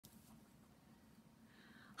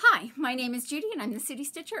Hi, my name is Judy and I'm the City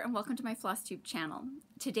Stitcher, and welcome to my Flosstube channel.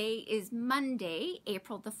 Today is Monday,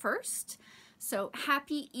 April the 1st. So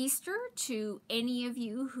happy Easter to any of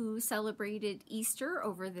you who celebrated Easter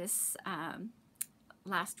over this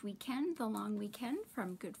last weekend, the long weekend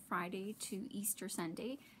from Good Friday to Easter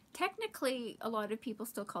Sunday. Technically, a lot of people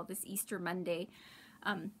still call this Easter Monday.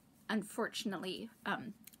 Unfortunately,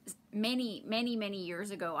 many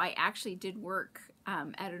years ago, I actually did work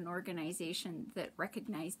at an organization that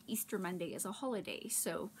recognized Easter Monday as a holiday.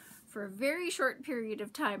 So for a very short period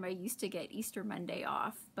of time, I used to get Easter Monday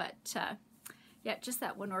off. But yeah, just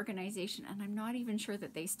that one organization, and I'm not even sure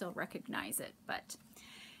that they still recognize it. But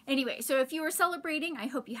anyway, so if you were celebrating, I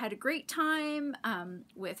hope you had a great time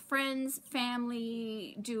with friends,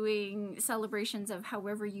 family, doing celebrations of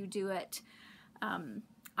however you do it.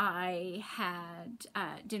 I had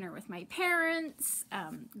dinner with my parents,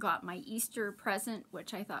 got my Easter present,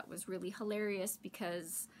 which I thought was really hilarious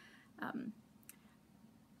because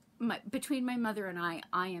between my mother and I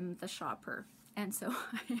am the shopper. And so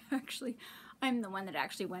I'm the one that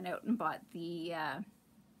actually went out and bought the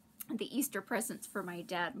Easter presents for my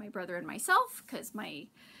dad, my brother, and myself, because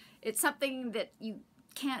it's something that you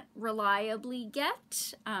can't reliably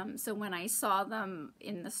get. So when I saw them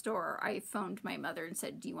in the store, I phoned my mother and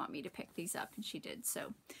said, do you want me to pick these up? And she did.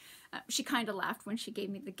 So she kind of laughed when she gave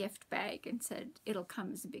me the gift bag and said, it'll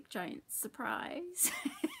come as a big giant surprise,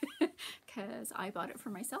 because I bought it for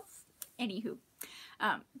myself. Anywho,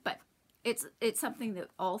 but it's something that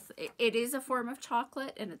it is a form of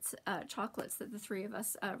chocolate, and it's chocolates that the three of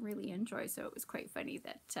us really enjoy. So it was quite funny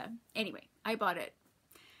that anyway, I bought it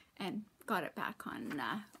and got it back on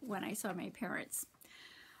when I saw my parents.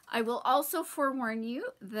 I will also forewarn you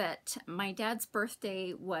that my dad's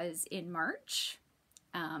birthday was in March,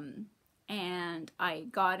 and I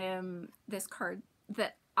got him this card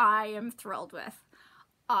that I am thrilled with.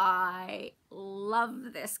 I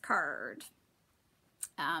love this card.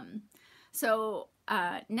 So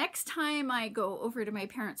next time I go over to my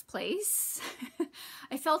parents' place,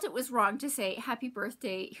 I felt it was wrong to say, happy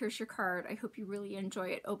birthday, here's your card, I hope you really enjoy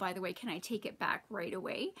it. Oh, by the way, can I take it back right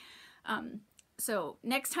away? So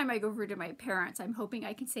next time I go over to my parents, I'm hoping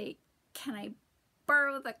I can say, can I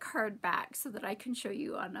borrow the card back so that I can show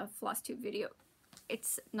you on a Flosstube video?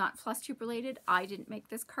 It's not Flosstube related. I didn't make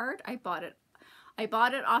this card. I bought it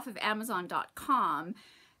off of Amazon.com.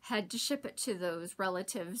 Had to ship it to those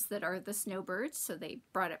relatives that are the snowbirds, so they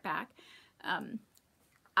brought it back.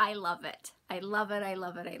 I love it. I love it. I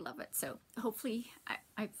love it. I love it. So hopefully,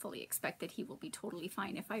 I fully expect that he will be totally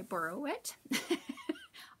fine if I borrow it.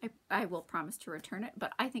 I will promise to return it,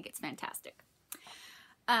 but I think it's fantastic.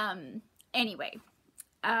 Anyway,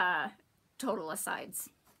 total asides.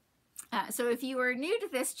 So if you are new to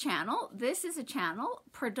this channel, this is a channel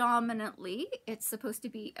predominantly, it's supposed to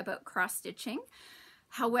be about cross stitching.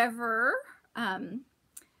 However,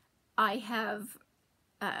 I have,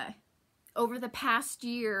 over the past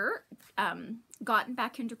year, gotten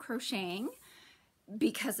back into crocheting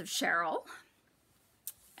because of Cheryl.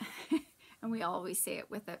 And we always say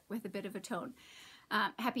it with a bit of a tone.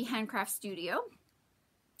 Happy Handcraft Studio.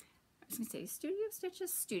 I was going to say Studio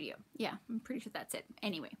Stitches? Studio. Yeah, I'm pretty sure that's it.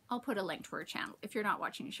 Anyway, I'll put a link to her channel. If you're not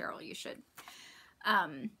watching Cheryl, you should.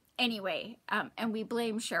 Anyway, and we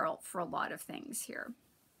blame Cheryl for a lot of things here.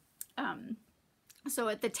 So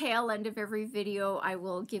at the tail end of every video, I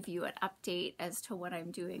will give you an update as to what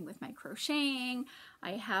I'm doing with my crocheting.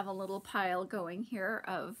 I have a little pile going here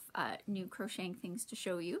of new crocheting things to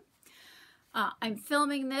show you. I'm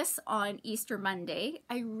filming this on Easter Monday.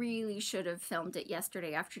 I really should have filmed it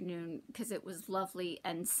yesterday afternoon because it was lovely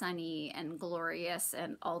and sunny and glorious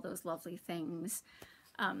and all those lovely things.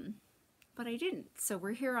 But I didn't. So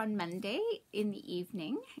we're here on Monday in the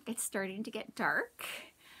evening. It's starting to get dark.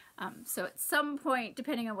 So at some point,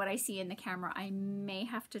 depending on what I see in the camera, I may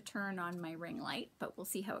have to turn on my ring light, but we'll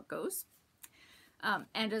see how it goes.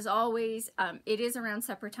 And as always, it is around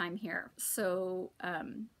supper time here. So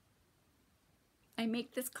I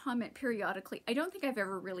make this comment periodically. I don't think I've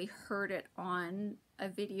ever really heard it on a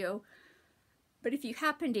video, but if you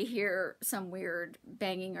happen to hear some weird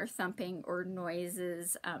banging or thumping or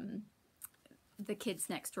noises, the kids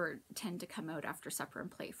next door tend to come out after supper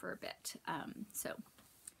and play for a bit.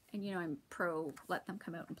 And you know, I'm pro let them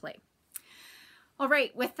come out and play. All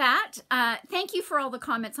right, with that, thank you for all the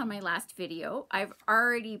comments on my last video. I've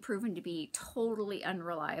already proven to be totally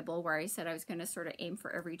unreliable, where I said I was going to sort of aim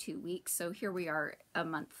for every 2 weeks. So here we are a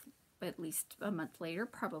month, at least a month later,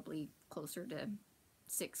 probably closer to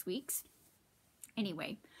 6 weeks.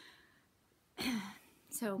 Anyway,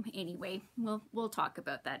 so anyway, we'll talk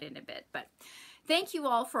about that in a bit. But thank you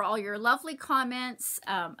all for all your lovely comments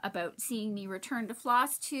about seeing me return to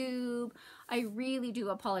Flosstube. I really do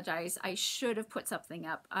apologize. I should have put something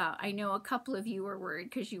up. I know a couple of you were worried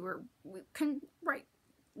because you were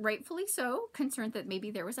rightfully so concerned that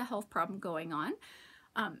maybe there was a health problem going on.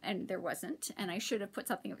 And there wasn't, and I should have put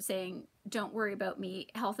something up saying, don't worry about me,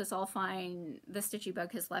 health is all fine, the stitchy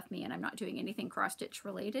bug has left me and I'm not doing anything cross-stitch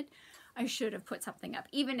related. I should have put something up,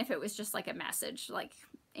 even if it was just like a message, like,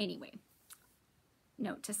 anyway,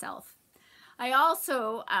 note to self. I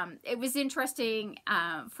also, it was interesting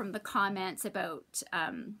from the comments about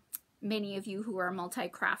many of you who are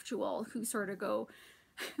multi-craftual, who sort of go,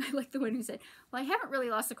 I like the one who said, well, I haven't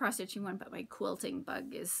really lost the cross-stitching one, but my quilting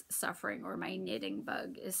bug is suffering, or my knitting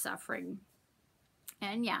bug is suffering.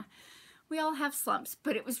 And yeah, we all have slumps,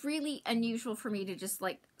 but it was really unusual for me to just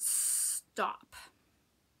like stop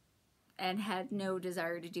and had no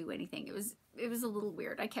desire to do anything. It was a little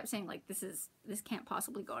weird. I kept saying like, this can't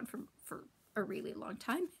possibly go on for a really long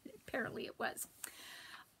time. Apparently it was.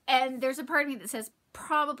 And there's a part of me that says,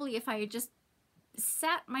 probably if I had just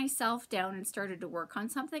sat myself down and started to work on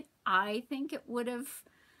something, I think it would have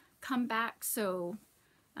come back. So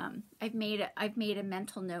I've made a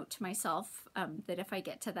mental note to myself that if I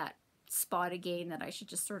get to that spot again, that I should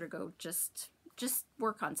just sort of go just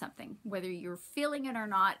work on something, whether you're feeling it or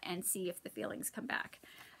not, and see if the feelings come back.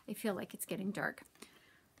 I feel like it's getting dark.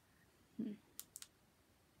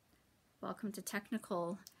 Welcome to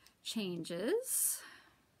technical changes.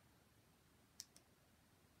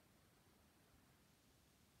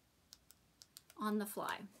 On the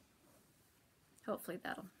fly. Hopefully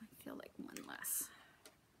that'll feel like one less.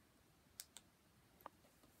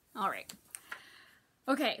 All right.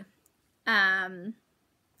 Okay.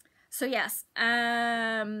 So yes.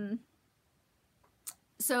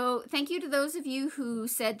 So thank you to those of you who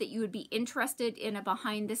said that you would be interested in a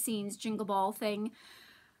behind the scenes Jingle Ball thing.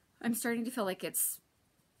 I'm starting to feel like it's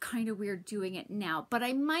kind of weird doing it now, but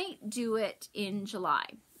I might do it in July.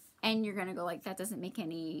 And you're going to go like, that doesn't make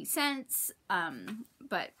any sense.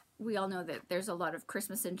 But we all know that there's a lot of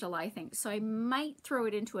Christmas in July things. So I might throw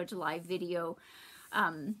it into a July video.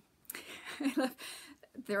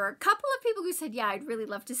 There are a couple of people who said, yeah, I'd really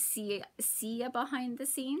love to see a behind the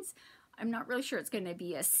scenes. I'm not really sure it's going to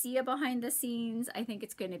be a see a behind the scenes. I think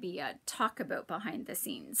it's going to be a talk about behind the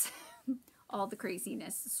scenes. All the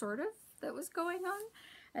craziness sort of that was going on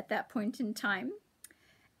at that point in time.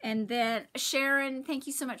 And then Sharon, thank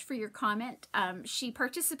you so much for your comment. She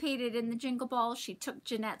participated in the Jingle Ball. She took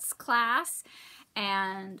Jeanette's class,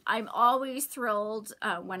 and I'm always thrilled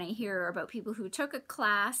when I hear about people who took a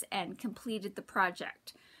class and completed the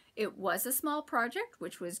project. It was a small project,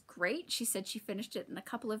 which was great. She said she finished it in a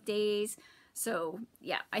couple of days. So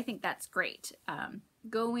yeah, I think that's great.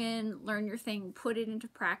 Go in, learn your thing, put it into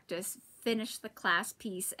practice, finish the class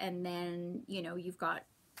piece, and then, you know, you've got,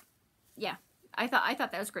 yeah. I thought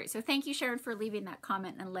that was great. So thank you, Sharon, for leaving that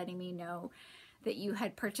comment and letting me know that you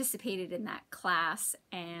had participated in that class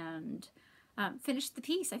and finished the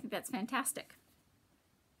piece. I think that's fantastic.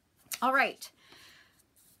 All right,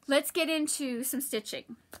 let's get into some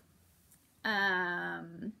stitching.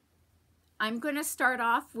 I'm going to start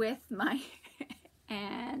off with my,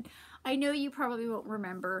 and I know you probably won't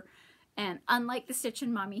remember, and unlike the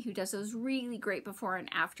Stitchin' Mommy who does those really great before and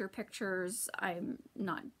after pictures, I'm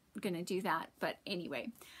not going to do that. But anyway,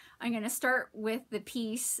 I'm going to start with the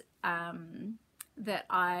piece that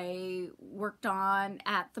I worked on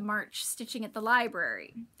at the March Stitching at the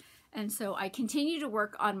Library. And so I continue to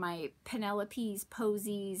work on my Penelope's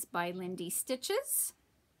Posies by Lindy Stitches.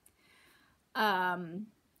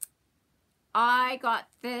 I got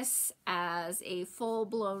this as a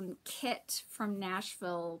full-blown kit from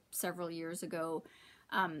Nashville several years ago.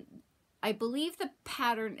 I believe the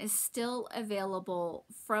pattern is still available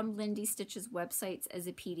from Lindy Stitches websites as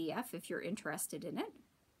a PDF if you're interested in it.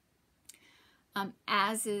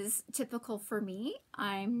 As is typical for me,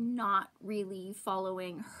 I'm not really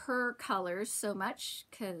following her colors so much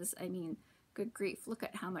because, I mean, good grief, look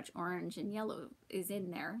at how much orange and yellow is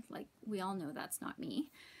in there. Like, we all know that's not me.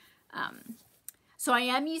 So I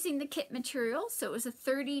am using the kit material. So it was a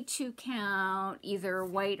 32 count, either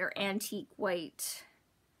white or antique white.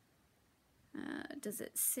 Does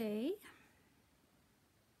it say?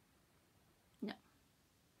 No,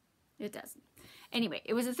 it doesn't. Anyway,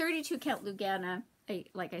 it was a 32 count Lugana,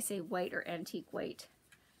 like I say, white or antique white.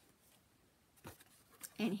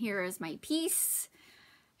 And here is my piece.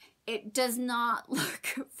 It does not look,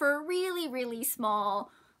 for a really, really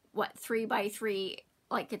small, 3x3,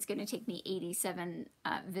 like it's going to take me 87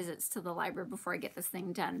 visits to the library before I get this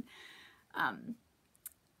thing done.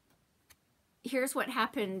 Here's what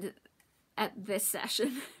happened at this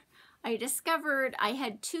session. I discovered I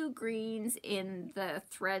had 2 greens in the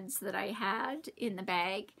threads that I had in the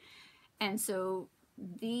bag, and so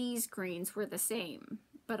these greens were the same,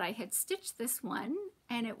 but I had stitched this one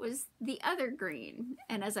and it was the other green,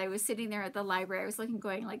 and as I was sitting there at the library I was looking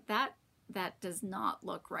going like that does not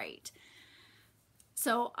look right.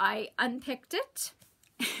 So I unpicked it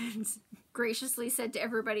and graciously said to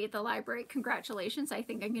everybody at the library, congratulations, I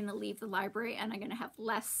think I'm going to leave the library and I'm going to have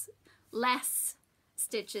less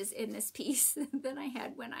stitches in this piece than I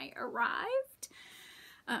had when I arrived.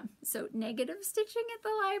 So negative stitching at the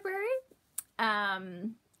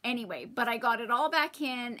library. Anyway, but I got it all back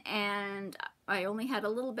in and I only had a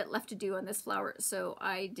little bit left to do on this flower, so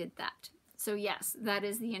I did that. So yes, that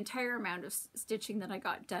is the entire amount of stitching that I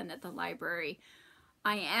got done at the library.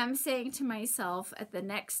 I am saying to myself at the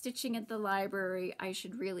next stitching at the library, I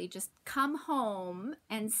should really just come home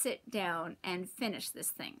and sit down and finish this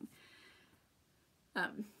thing.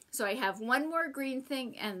 So I have one more green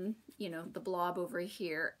thing and, you know, the blob over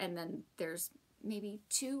here, and then there's maybe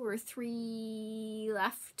 2 or 3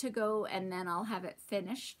 left to go, and then I'll have it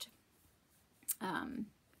finished. And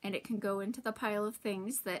it can go into the pile of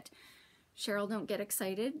things that Cheryl, don't get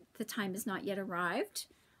excited, the time has not yet arrived.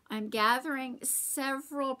 I'm gathering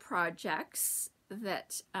several projects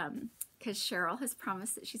that, because Cheryl has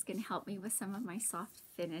promised that she's going to help me with some of my soft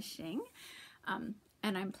finishing.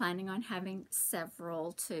 And I'm planning on having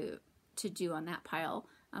several to do on that pile.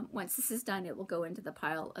 Once this is done, it will go into the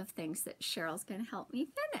pile of things that Cheryl's going to help me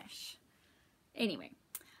finish. Anyway,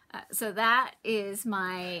 so that is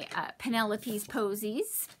my Penelope's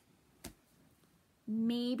Posies.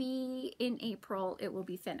 Maybe in April it will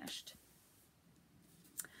be finished.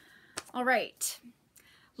 All right,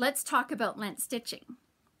 let's talk about Lent stitching.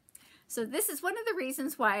 So this is one of the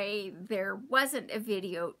reasons why there wasn't a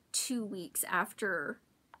video 2 weeks after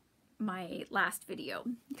my last video,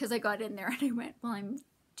 because I got in there and I went, well, I'm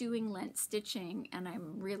doing Lent stitching and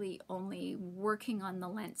I'm really only working on the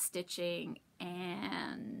Lent stitching,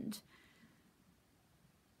 and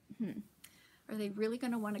are they really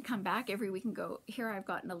going to want to come back every week and go, here I've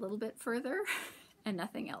gotten a little bit further and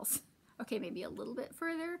nothing else? Okay, maybe a little bit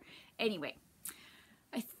further. Anyway,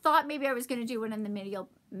 I thought maybe I was going to do one in the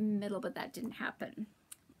middle, but that didn't happen.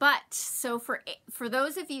 But so for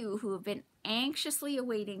those of you who have been anxiously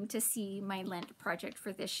awaiting to see my Lent project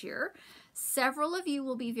for this year, several of you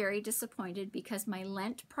will be very disappointed because my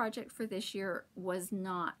Lent project for this year was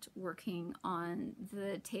not working on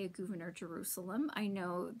the Thea Gouverneur Jerusalem. I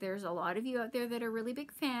know there's a lot of you out there that are really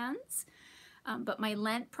big fans, but my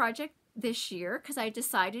Lent project this year, because I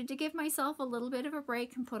decided to give myself a little bit of a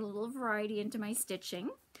break and put a little variety into my stitching.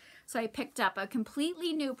 So I picked up a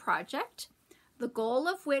completely new project, the goal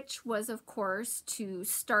of which was, of course, to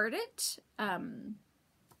start it at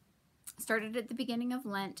the beginning of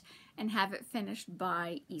Lent and have it finished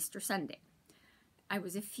by Easter Sunday. I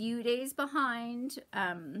was a few days behind,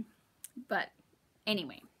 but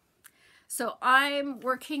anyway. So I'm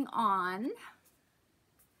working on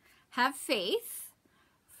Have Faith,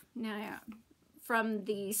 now, from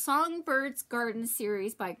the Songbirds Garden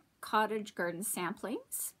series by Cottage Garden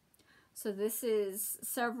Samplings. So this is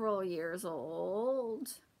several years old,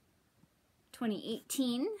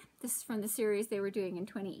 2018. This is from the series they were doing in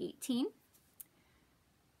 2018.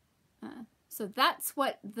 So that's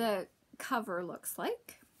what the cover looks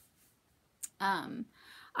like.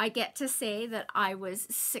 I get to say that I was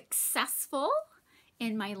successful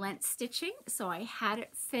in my Lent stitching, so I had it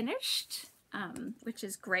finished. Which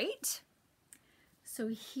is great. So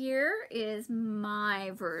here is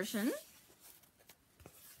my version.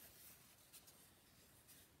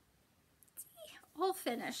 See, all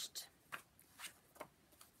finished.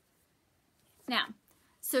 Now,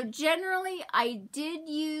 so generally I did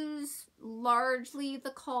use largely the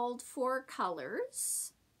called for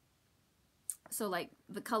colors. So like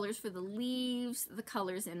the colors for the leaves, the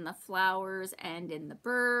colors in the flowers and in the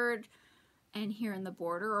bird, and here in the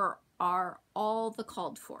border are all the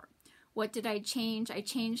called for. What did I change? I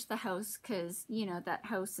changed the house because, you know, that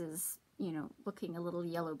house is, you know, looking a little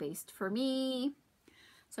yellow based for me.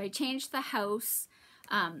 So I changed the house.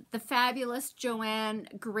 The fabulous Joanne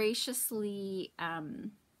graciously,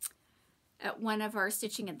 at one of our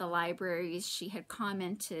stitching at the libraries, she had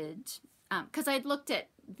commented, because I'd looked at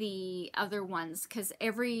the other ones, because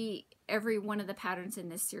every one of the patterns in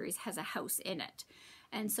this series has a house in it.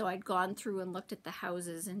 And so I'd gone through and looked at the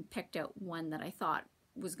houses and picked out one that I thought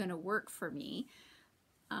was going to work for me.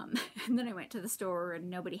 And then I went to the store and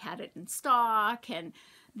nobody had it in stock. And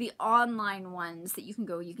the online ones that you can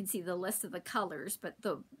go, you can see the list of the colors. But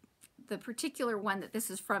the particular one that this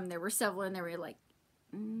is from, there were several and they were like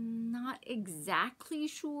not exactly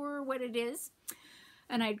sure what it is.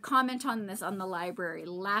 And I'd comment on this on the library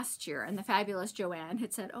last year, and the fabulous Joanne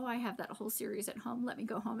had said, oh, I have that whole series at home. Let me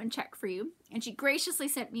go home and check for you. And she graciously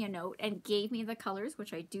sent me a note and gave me the colors,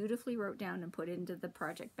 which I dutifully wrote down and put into the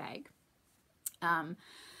project bag.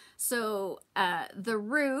 The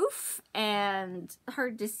roof, and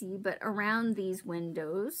hard to see, but around these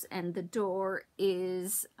windows and the door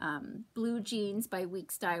is Blue Jeans by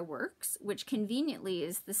Weeks Dye Works, which conveniently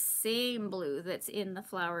is the same blue that's in the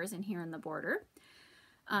flowers and here in the border.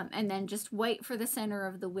 And then just white for the center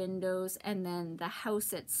of the windows, and then the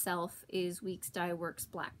house itself is Weeks Dye Works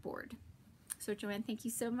Blackboard. So Joanne, thank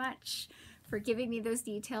you so much for giving me those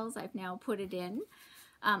details. I've now put it in.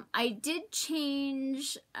 I did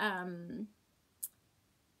change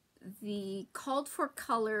the called for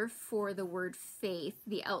color for the word faith,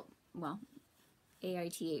 AITH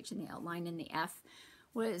in the outline and the F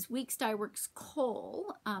was Weeks Dye Works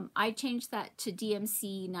Coal. I changed that to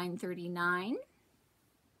DMC 939.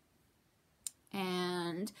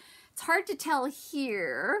 And it's hard to tell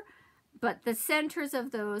here, but the centers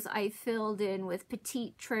of those I filled in with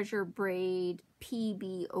Petite Treasure Braid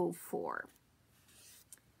PB04.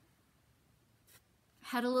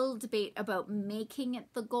 Had a little debate about making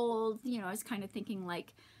it the gold. You know, I was kind of thinking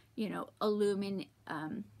like, you know, illuminated.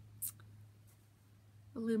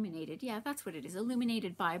 Yeah, that's what it is.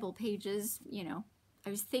 Illuminated Bible pages, you know.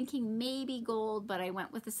 I was thinking maybe gold, but I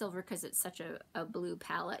went with the silver because it's such a blue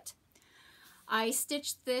palette. I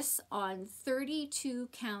stitched this on 32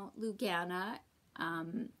 count Lugana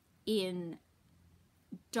in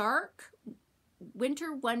dark,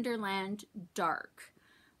 Winter Wonderland Dark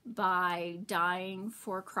by Dyeing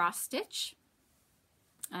for Cross Stitch.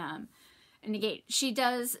 And again, she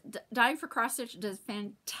does, Dyeing for Cross Stitch does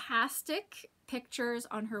fantastic pictures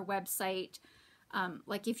on her website.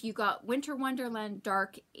 Like if you got Winter Wonderland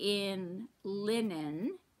Dark in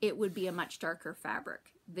linen, it would be a much darker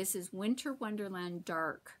fabric. This is Winter Wonderland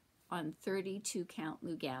Dark on 32 count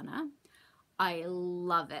Lugana. I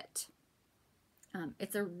love it.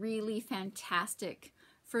 It's a really fantastic,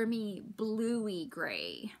 for me, bluey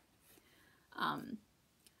gray. I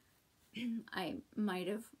might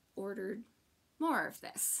have ordered more of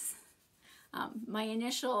this. My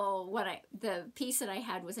initial, the piece that I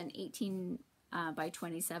had was an 18 by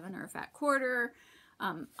 27 or a fat quarter.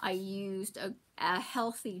 I used a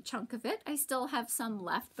healthy chunk of it. I still have some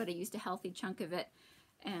left, but I used a healthy chunk of it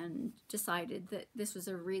and decided that this was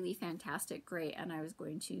a really fantastic gray and I was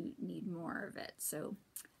going to need more of it. So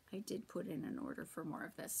I did put in an order for more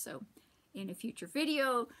of this. So in a future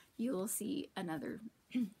video, you will see another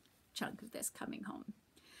chunk of this coming home.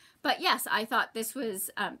 But yes, I thought this was,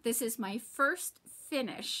 this is my first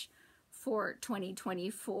finish for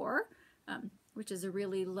 2024, which is a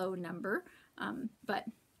really low number. But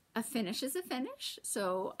a finish is a finish,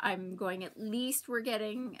 so I'm going, at least we're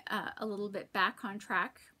getting a little bit back on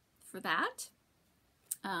track for that.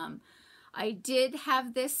 I did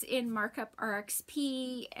have this in Markup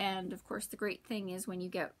RXP, and of course the great thing is when you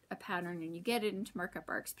get a pattern and you get it into Markup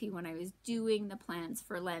RXP, when I was doing the plans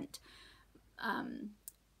for Lent,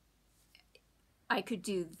 I could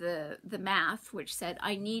do the math, which said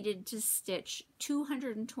I needed to stitch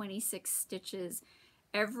 226 stitches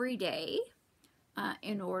every day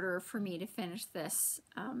in order for me to finish this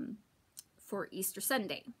for Easter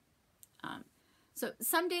Sunday. So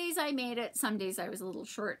some days I made it, some days I was a little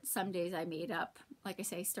short, some days I made up. Like I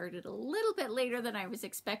say, I started a little bit later than I was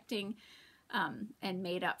expecting and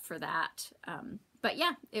made up for that. But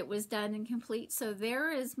yeah, it was done and complete. So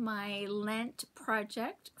there is my Lent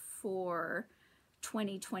project for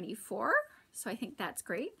 2024. So I think that's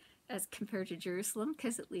great as compared to Jerusalem,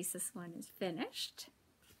 because at least this one is finished.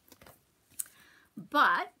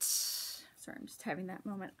 But, sorry, I'm just having that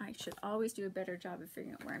moment. I should always do a better job of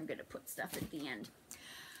figuring out where I'm going to put stuff at the end.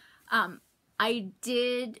 I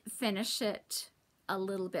did finish it a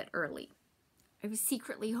little bit early. I was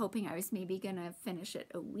secretly hoping I was maybe going to finish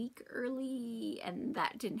it a week early, and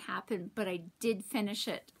that didn't happen, but I did finish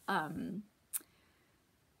it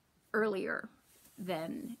earlier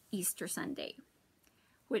than Easter Sunday,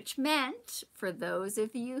 which meant, for those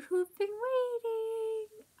of you who've been waiting,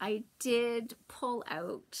 I did pull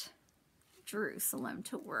out Jerusalem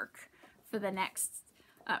to work for the next,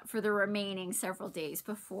 for the remaining several days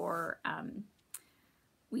before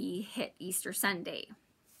we hit Easter Sunday.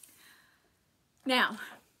 Now,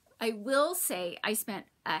 I will say I spent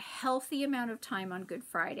a healthy amount of time on Good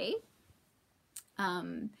Friday.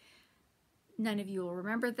 None of you will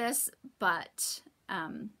remember this, but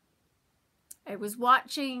I was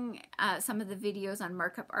watching some of the videos on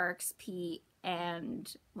Markup RXP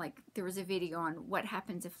and like there was a video on what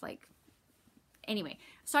happens if, like, anyway,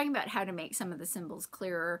 I was talking about how to make some of the symbols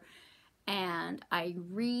clearer, and I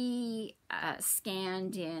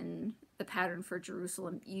scanned in the pattern for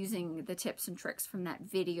Jerusalem using the tips and tricks from that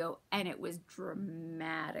video, and it was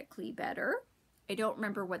dramatically better. I don't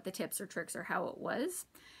remember what the tips or tricks or how it was.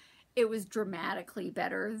 It was dramatically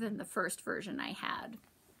better than the first version I had.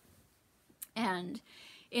 And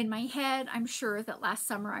in my head, I'm sure that last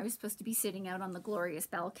summer I was supposed to be sitting out on the glorious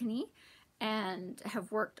balcony and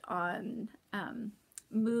have worked on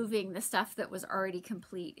moving the stuff that was already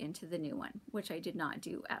complete into the new one, which I did not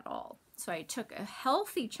do at all. So I took a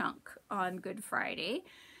healthy chunk on Good Friday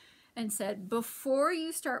and said, before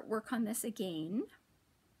you start work on this again,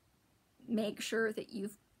 make sure that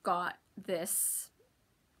you've got this.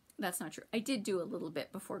 That's not true. I did do a little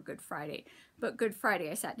bit before Good Friday, but Good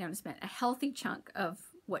Friday I sat down and spent a healthy chunk of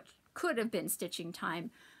what could have been stitching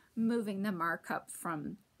time moving the markup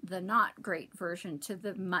from the not great version to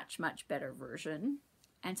the much, much better version.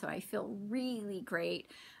 And so I feel really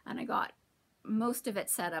great, and I got most of it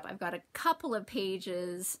set up. I've got a couple of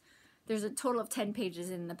pages. There's a total of 10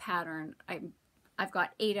 pages in the pattern. I've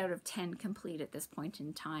got 8 out of 10 complete at this point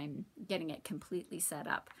in time, getting it completely set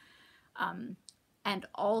up. And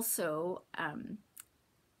also,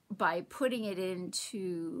 by putting it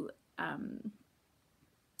into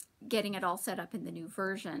getting it all set up in the new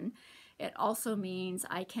version, it also means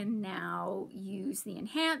I can now use the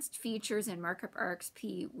enhanced features in Markup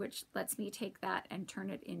RXP, which lets me take that and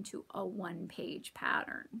turn it into a one-page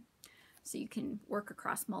pattern. So you can work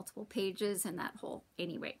across multiple pages and that whole,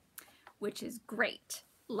 anyway, which is great.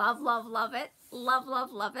 Love, love, love it. Love,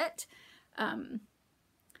 love, love it.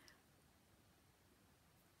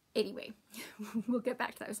 Anyway, we'll get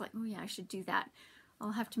back to that. I was like, oh yeah, I should do that.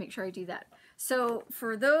 I'll have to make sure I do that. So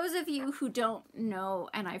for those of you who don't know,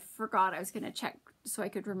 and I forgot I was going to check so I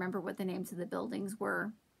could remember what the names of the buildings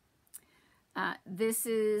were, this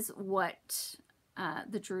is what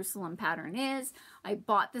the Jerusalem pattern is. I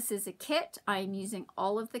bought this as a kit. I'm using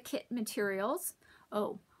all of the kit materials.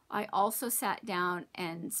 Oh, I also sat down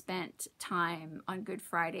and spent time on Good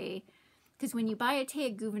Friday, because when you buy a Thea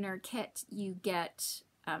Gouverneur kit, you get...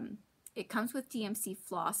 it comes with DMC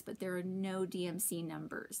floss, but there are no DMC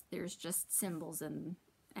numbers. There's just symbols and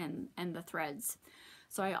the threads.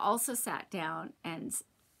 So I also sat down and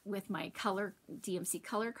with my DMC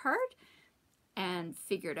color card and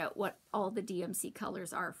figured out what all the DMC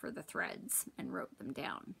colors are for the threads and wrote them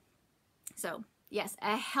down. So yes,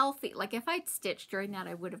 a healthy, like if I'd stitched during that,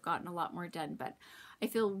 I would have gotten a lot more done, but I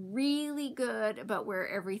feel really good about where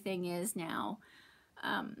everything is now.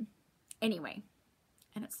 Anyway.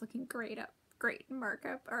 And it's looking great in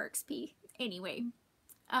Markup RXP. Anyway,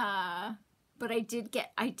 but I did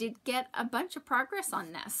get a bunch of progress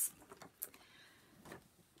on this.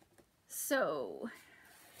 So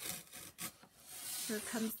here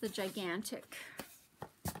comes the gigantic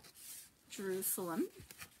Jerusalem.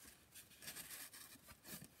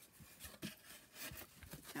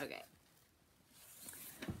 Okay.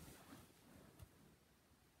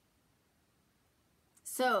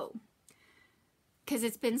 So, because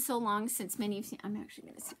it's been so long since many of you, I'm actually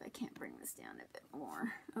going to see if I can't bring this down a bit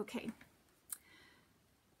more. Okay.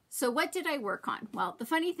 So what did I work on? Well, the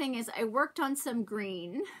funny thing is I worked on some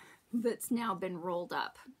green that's now been rolled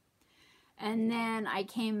up. And then I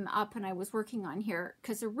came up and I was working on here,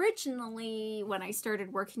 because originally when I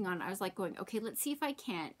started working on it, I was like going, okay, let's see if I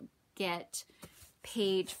can't get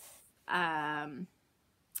page 4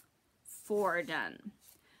 done.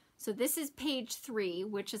 So this is page 3,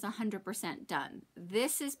 which is 100% done.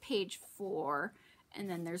 This is page 4, and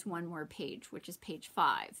then there's one more page, which is page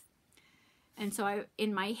 5. And so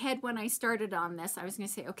in my head, when I started on this, I was going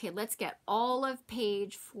to say, okay, let's get all of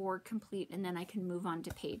page 4 complete, and then I can move on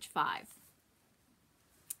to page 5.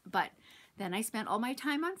 But then I spent all my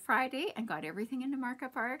time on Friday and got everything into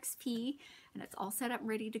Markup RXP, and it's all set up and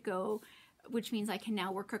ready to go, which means I can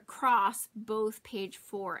now work across both page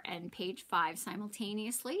 4 and page 5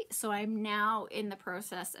 simultaneously. So I'm now in the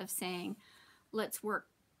process of saying, let's work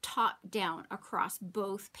top down across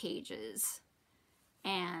both pages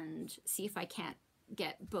and see if I can't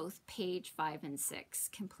get both page 5 and 6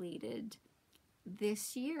 completed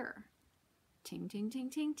this year. Ting, ting, ting,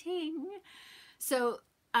 ting, ting. So,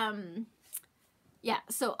 yeah,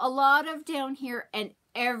 so a lot of down here and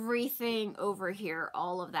everything over here,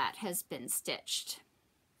 all of that has been stitched.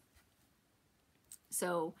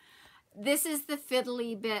 So this is the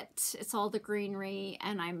fiddly bit. It's all the greenery,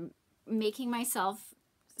 and I'm making myself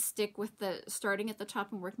stick with the starting at the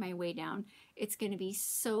top and work my way down. It's going to be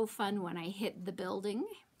so fun when I hit the building.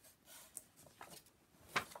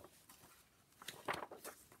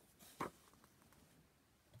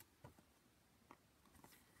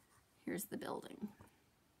 Here's the building.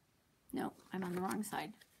 No, I'm on the wrong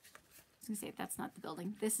side. I was gonna say that's not the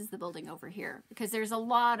building. This is the building over here, because there's a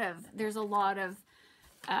lot of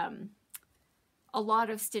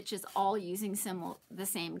stitches all using the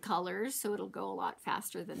same colors, so it'll go a lot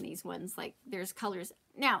faster than these ones. Like there's colors.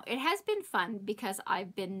 Now it has been fun because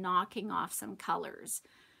I've been knocking off some colors,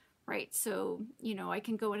 right? So, you know, I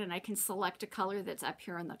can go in and I can select a color that's up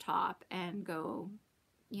here on the top and go,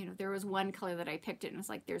 you know, there was one color that I picked it and it was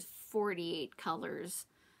like there's 48 colors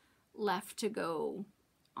left to go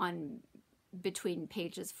on between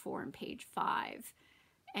pages 4 and page 5.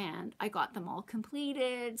 And I got them all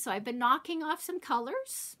completed. So I've been knocking off some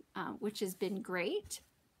colors, which has been great.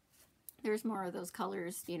 There's more of those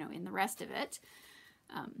colors, you know, in the rest of it.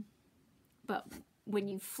 But when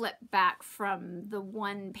you flip back from the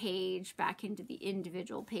one page back into the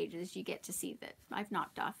individual pages, you get to see that I've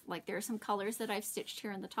knocked off, like there are some colors that I've stitched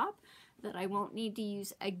here on the top that I won't need to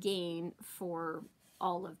use again for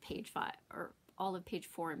all of page 5 or all of page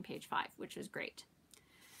 4 and page 5, which is great.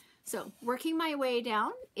 So working my way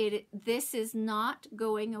down, this is not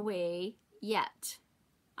going away yet.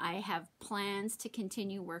 I have plans to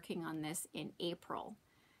continue working on this in April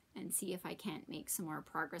and see if I can't make some more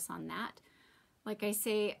progress on that. Like I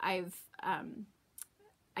say, I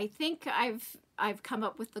think I've come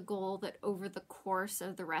up with the goal that over the course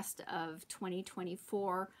of the rest of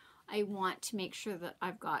 2024, I want to make sure that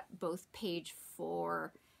I've got both page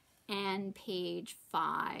 4 and page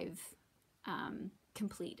 5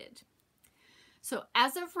 completed. So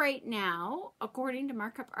as of right now, according to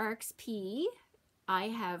Markup RXP, I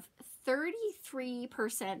have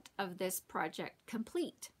 33% of this project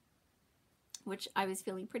complete, which I was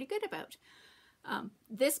feeling pretty good about.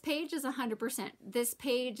 This page is 100%. This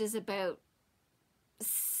page is about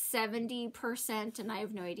 70%, and I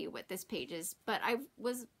have no idea what this page is, but I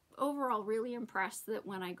was overall really impressed that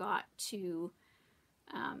when I got to,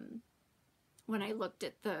 when I looked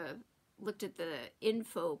at the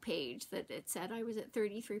info page, that it said I was at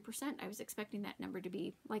 33%. I was expecting that number to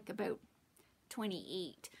be like about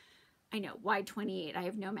 28. I know, why 28? I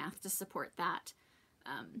have no math to support that.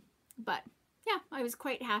 But yeah, I was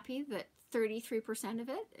quite happy that 33% of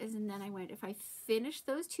it is, and then I went, if I finish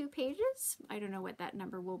those 2 pages, I don't know what that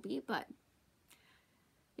number will be, but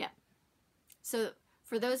yeah. So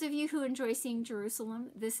for those of you who enjoy seeing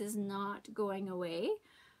Jerusalem, this is not going away.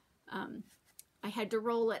 I had to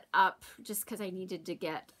roll it up just because I needed to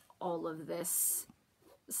get all of this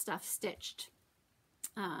stuff stitched.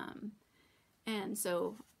 And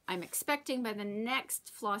so I'm expecting by the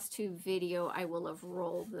next Flosstube video, I will have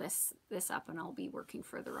rolled this up and I'll be working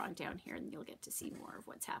further on down here and you'll get to see more of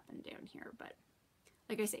what's happened down here. But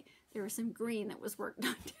like I say, there was some green that was worked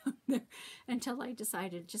on down there until I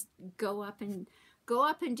decided just go up and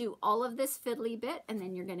do all of this fiddly bit, and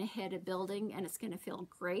then you're going to hit a building and it's going to feel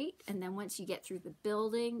great. And then once you get through the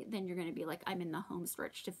building, then you're going to be like, I'm in the home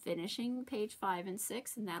stretch to finishing page 5 and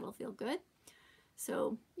 6, and that'll feel good.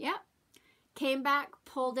 So yeah, came back,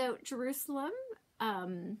 pulled out Jerusalem,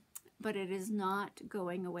 but it is not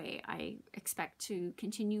going away. I expect to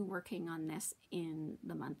continue working on this in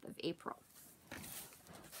the month of April.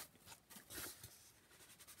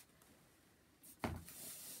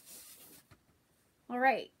 All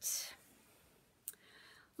right,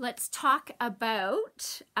 let's talk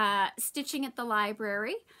about stitching at the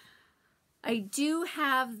library. I do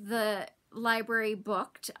have the library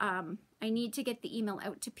booked. I need to get the email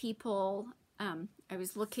out to people. I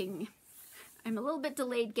was looking, I'm a little bit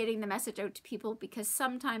delayed getting the message out to people because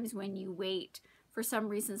sometimes when you wait, for some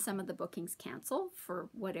reason, some of the bookings cancel for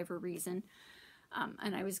whatever reason.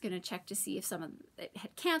 And I was going to check to see if some of it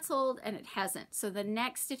had canceled, and it hasn't. So the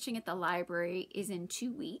next stitching at the library is in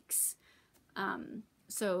 2 weeks.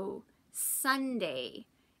 So Sunday,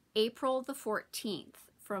 April the 14th,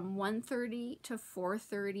 from 1:30 to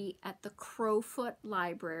 4:30 at the Crowfoot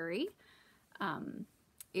Library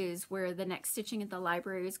is where the next stitching at the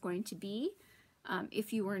library is going to be.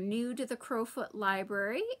 If you are new to the Crowfoot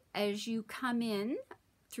Library, as you come in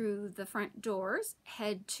through the front doors,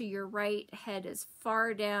 head to your right, head as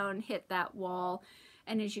far down, hit that wall,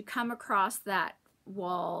 and as you come across that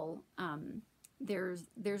wall,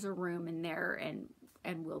 there's a room in there,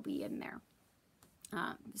 and we'll be in there.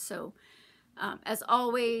 As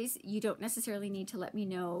always, you don't necessarily need to let me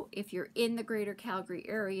know. If you're in the greater Calgary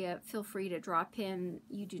area, feel free to drop in.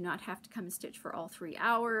 You do not have to come and stitch for all 3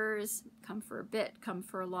 hours. Come for a bit, come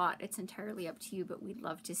for a lot. It's entirely up to you, but we'd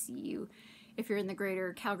love to see you if you're in the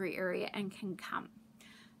greater Calgary area and can come.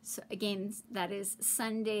 So again, that is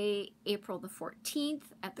Sunday, April the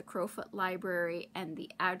 14th at the Crowfoot Library, and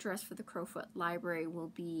the address for the Crowfoot Library will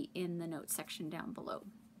be in the notes section down below.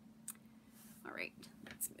 All right,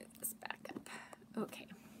 let's move this back up. Okay.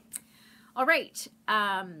 All right.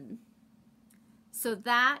 So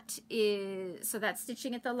that's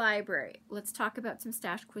stitching at the library. Let's talk about some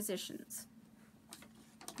Stashquisitions.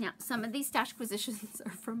 Now, some of these Stashquisitions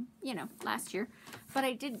are from, you know, last year, but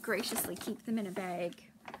I did graciously keep them in a bag.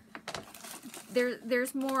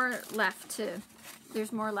 There's more left to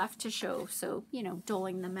show, so, you know,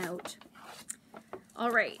 doling them out.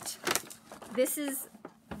 All right. This is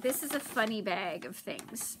a funny bag of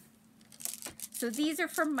things. So these are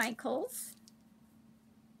from Michael's.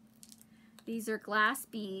 These are glass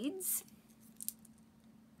beads.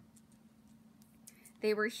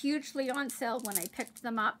 They were hugely on sale when I picked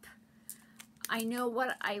them up. I know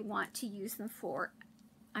what I want to use them for.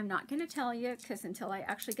 I'm not going to tell you because until I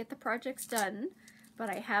actually get the projects done, but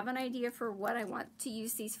I have an idea for what I want to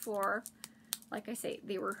use these for. Like I say,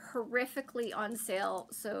 they were horrifically on sale,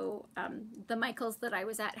 so the Michaels that I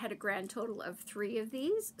was at had a grand total of 3 of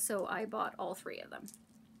these, so I bought all 3 of them.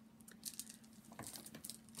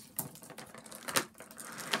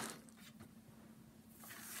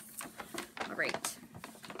 All right.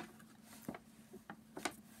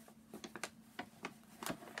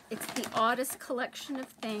 It's the oddest collection of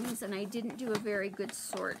things, and I didn't do a very good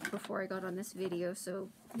sort before I got on this video, so,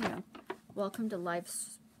 you know, welcome to live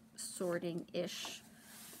sorting-ish.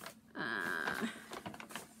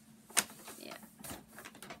 Yeah.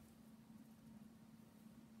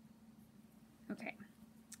 Okay.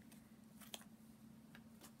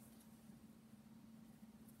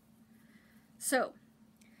 So,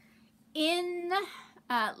 in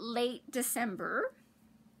late December,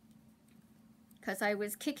 because I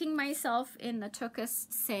was kicking myself in the tuchus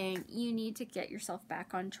saying, you need to get yourself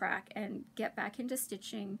back on track and get back into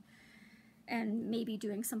stitching, and maybe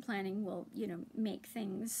doing some planning will, you know, make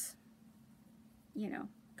things, you know,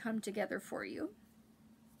 come together for you.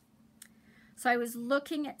 So I was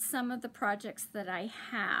looking at some of the projects that I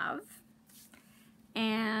have,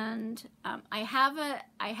 and I have a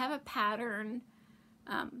pattern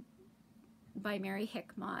by Mary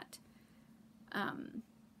Hickmott. I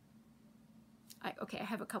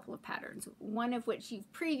have a couple of patterns. One of which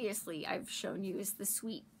I've shown you is the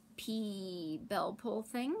Sweet Pea bell pull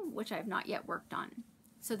thing, which I've not yet worked on.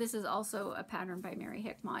 So this is also a pattern by Mary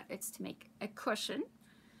Hickmott. It's to make a cushion,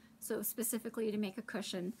 so specifically to make a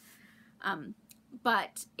cushion,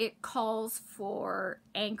 but it calls for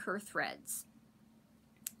anchor threads.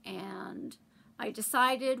 And I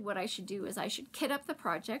decided what I should do is I should kit up the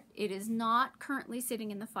project. It is not currently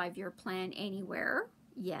sitting in the 5-year plan anywhere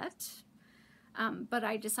yet, but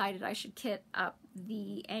I decided I should kit up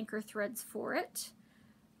the anchor threads for it,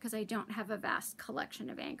 because I don't have a vast collection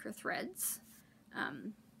of anchor threads.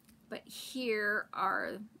 But here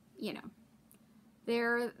are, you know,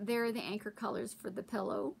 they're the anchor colors for the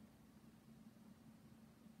pillow.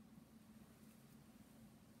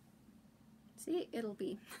 See, it'll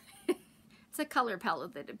be, it's a color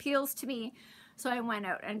palette that appeals to me. So I went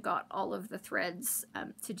out and got all of the threads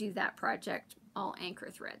to do that project, all anchor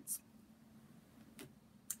threads.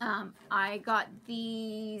 I got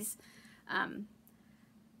these,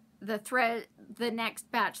 the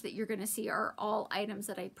next batch that you're going to see are all items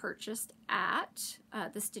that I purchased at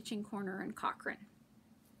the Stitching Corner in Cochrane.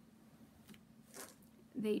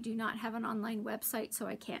 They do not have an online website, so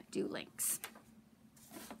I can't do links.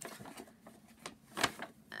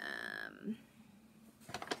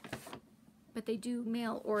 But they do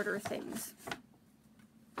mail order things.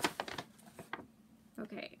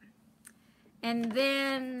 Okay. And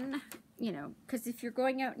then, you know, because if you're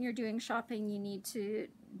going out and you're doing shopping, you need to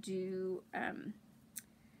do,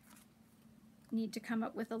 need to come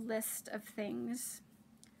up with a list of things.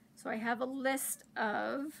 So I have a list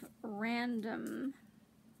of random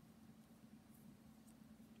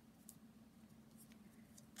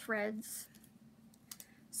threads.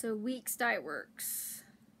 So Weeks Dye Works.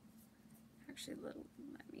 Actually, let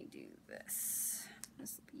me do this.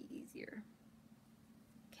 This will be easier.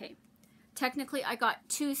 Okay. Technically, I got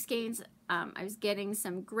 2 skeins. I was getting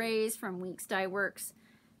some grays from Weeks Dye Works.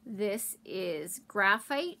 This is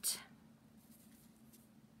Graphite,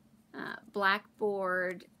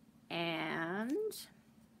 Blackboard, and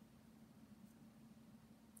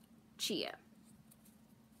Chia.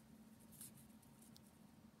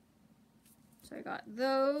 So I got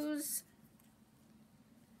those.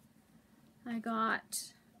 I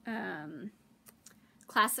got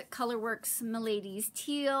Classic Colorworks Milady's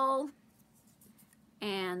Teal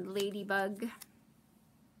and Ladybug.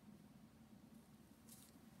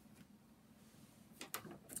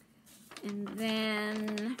 And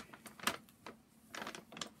then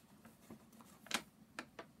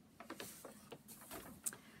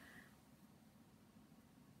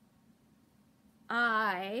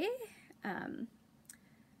I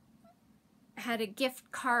had a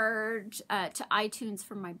gift card to iTunes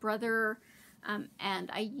from my brother,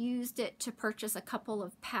 and I used it to purchase a couple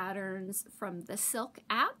of patterns from the Silk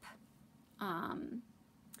app. Trying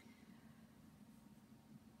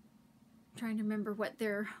to remember what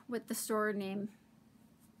the store name.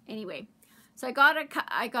 Anyway, so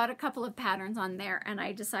I got a couple of patterns on there, and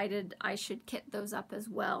I decided I should kit those up as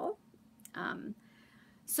well.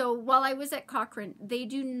 So while I was at Cochrane, they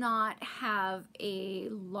do not have a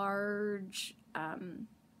large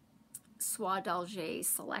Soie d'Alger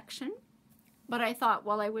selection, but I thought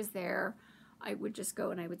while I was there, I would just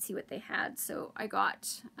go and I would see what they had. So I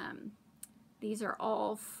got, these are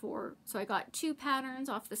all so I got 2 patterns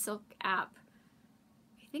off the Silk app.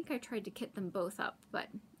 I think I tried to kit them both up, but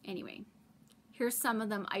anyway, here's some of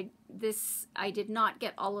them. I did not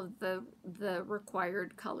get all of the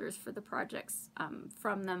required colors for the projects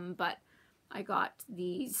from them, but I got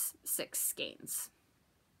these 6 skeins.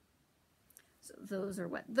 So those are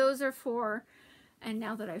what those are for. And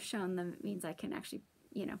now that I've shown them, it means I can actually,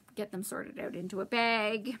 you know, get them sorted out into a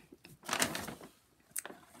bag.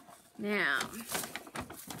 Now,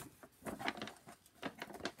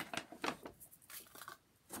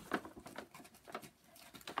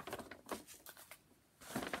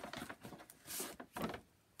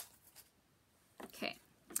 okay.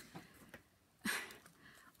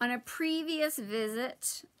 On a previous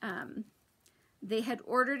visit, they had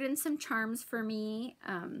ordered in some charms for me.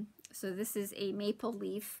 So this is a maple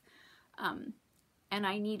leaf, and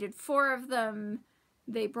I needed 4 of them.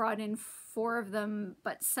 They brought in 4 of them,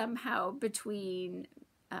 but somehow between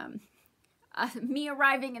me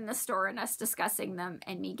arriving in the store and us discussing them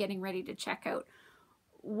and me getting ready to check out,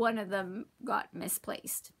 one of them got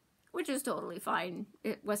misplaced, which is totally fine.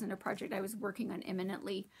 It wasn't a project I was working on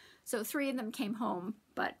imminently. So 3 of them came home,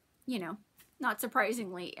 but, you know, not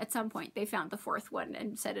surprisingly, at some point they found the 4th one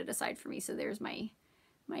and set it aside for me. So there's my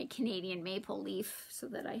Canadian maple leaf, so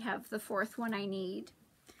that I have the 4th one I need.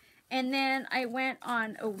 And then I went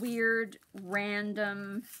on a weird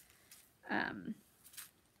random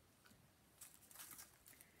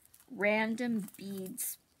bead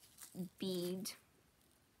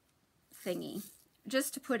thingy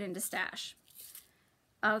just to put into stash,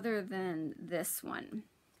 other than this one.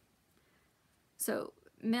 So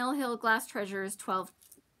Mill Hill Glass Treasures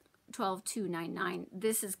 12,299.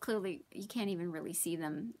 This is clearly, you can't even really see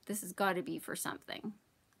them. This has got to be for something.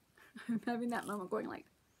 I'm having that moment going like,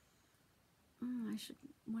 I should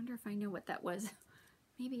wonder if I know what that was.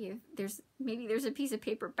 Maybe there's a piece of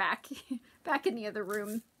paper back in the other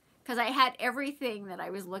room, because I had everything that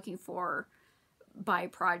I was looking for by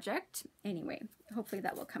project. Anyway, hopefully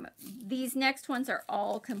that will come up. These next ones are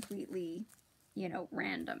all completely, you know,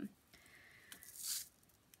 random.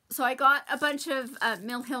 So I got a bunch of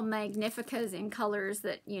Mill Hill Magnificas in colors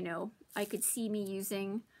that, you know, I could see me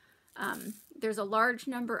using. There's a large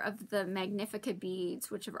number of the Magnifica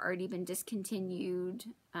beads, which have already been discontinued.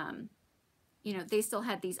 You know, they still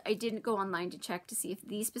had these. I didn't go online to check to see if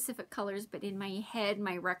these specific colors, but in my head,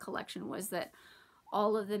 my recollection was that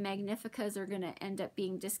all of the Magnificas are going to end up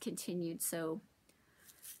being discontinued. So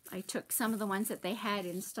I took some of the ones that they had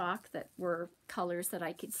in stock that were colors that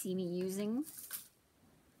I could see me using.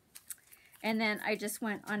 And then I just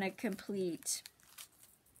went on a complete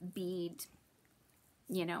bead,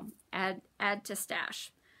 you know, add to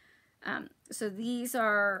stash. So these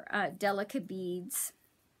are Delica beads.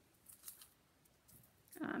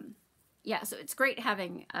 Yeah, so it's great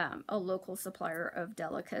having a local supplier of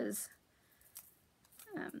Delicas.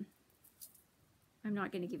 I'm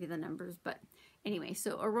not going to give you the numbers, but anyway,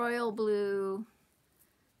 so a royal blue.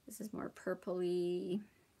 This is more purpley.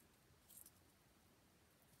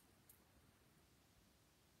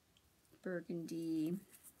 Burgundy.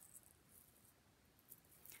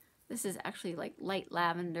 This is actually like light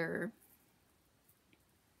lavender.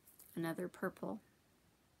 Another purple.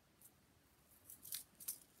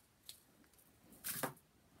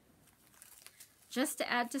 Just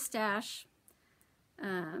to add to stash.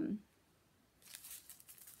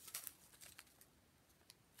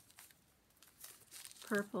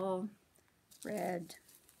 Purple, red.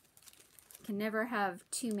 Can never have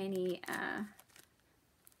too many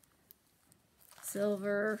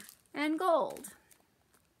silver and gold.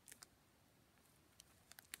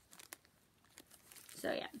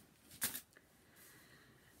 So yeah,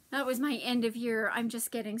 that was my end of year. I'm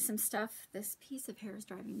just getting some stuff. This piece of hair is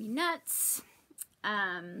driving me nuts.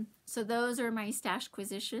 So those are my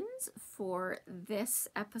Stashquisitions for this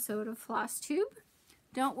episode of Flosstube.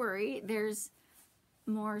 Don't worry, there's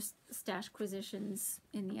more Stashquisitions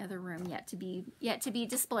in the other room yet to be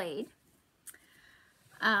displayed.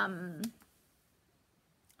 All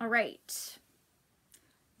right.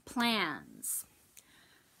 Plans.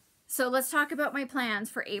 So let's talk about my plans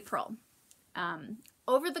for April.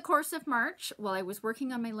 Over the course of March, while I was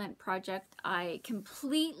working on my Lent project, I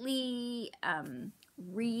completely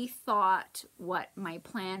rethought what my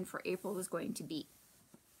plan for April was going to be.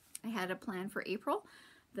 I had a plan for April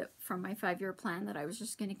from my 5-year plan that I was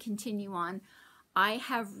just going to continue on. I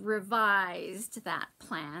have revised that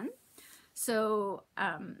plan. So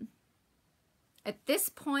at this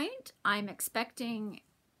point, I'm expecting,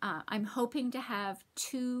 I'm hoping to have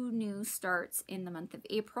 2 new starts in the month of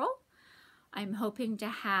April. I'm hoping to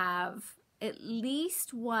have at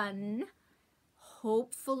least 1,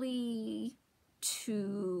 hopefully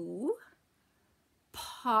 2,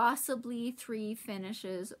 possibly 3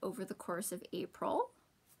 finishes over the course of April.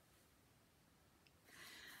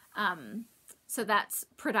 So that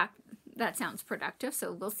sounds productive.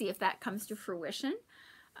 So we'll see if that comes to fruition.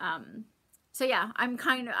 So yeah,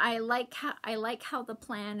 I like how the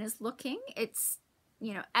plan is looking. It's,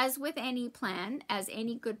 you know, as with any plan, as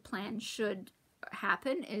any good plan should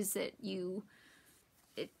happen, is that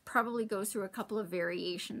it probably goes through a couple of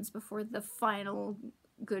variations before the final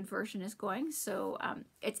good version is going. So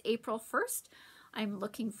it's April 1st. I'm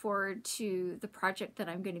looking forward to the project that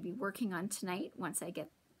I'm going to be working on tonight once I get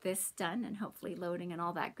this done and hopefully loading and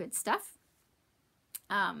all that good stuff.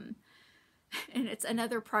 And it's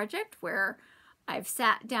another project where I've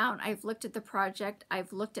sat down, I've looked at the project,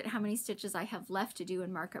 I've looked at how many stitches I have left to do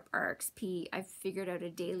in Markup RXP, I've figured out a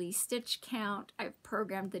daily stitch count, I've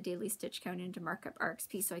programmed the daily stitch count into Markup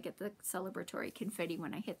RXP so I get the celebratory confetti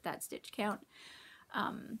when I hit that stitch count,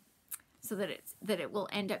 so that it will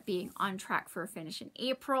end up being on track for a finish in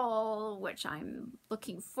April, which I'm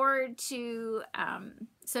looking forward to.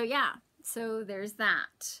 So yeah, so there's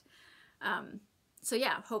that. So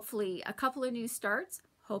yeah, hopefully a couple of new starts.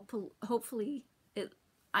 Hopefully,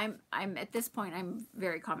 I'm at this point, I'm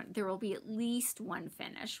very confident there will be at least 1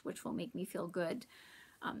 finish, which will make me feel good.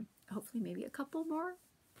 Hopefully maybe a couple more,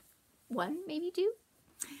 1, maybe 2.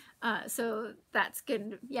 So that's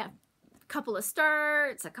good. Yeah, a couple of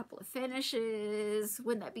starts, a couple of finishes.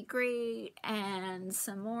 Wouldn't that be great? And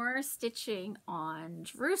some more stitching on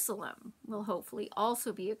Jerusalem will hopefully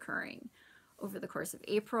also be occurring over the course of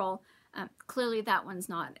April. Clearly that one's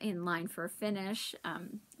not in line for a finish,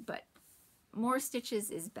 but more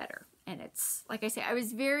stitches is better. And it's, like I say, I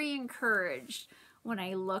was very encouraged when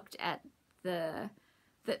I looked at that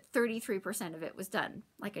 33% of it was done.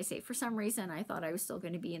 Like I say, for some reason, I thought I was still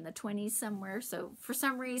going to be in the 20s somewhere. So for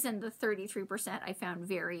some reason, the 33% I found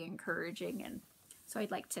very encouraging. And so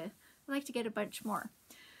I'd like to get a bunch more.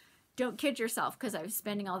 Don't kid yourself, because I was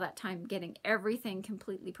spending all that time getting everything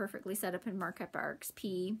completely perfectly set up in Markup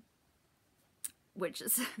RXP, which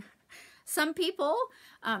is some people,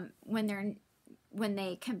 when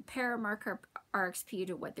they compare Markup RXP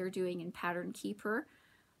to what they're doing in Pattern Keeper,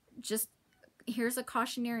 just here's a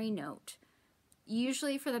cautionary note.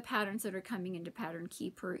 Usually for the patterns that are coming into Pattern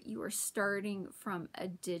Keeper, you are starting from a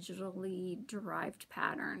digitally derived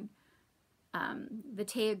pattern. The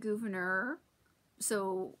Thea Gouverneur.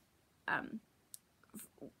 So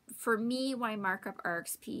for me, why Markup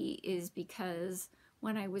RXP is because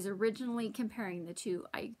when I was originally comparing the two,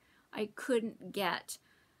 I couldn't get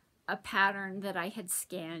a pattern that I had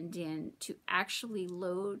scanned in to actually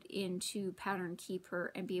load into Pattern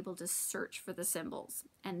Keeper and be able to search for the symbols.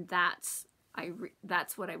 And that's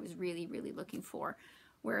what I was really, really looking for,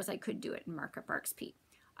 whereas I could do it in Markup RXP.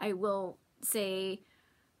 I will say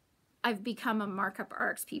I've become a Markup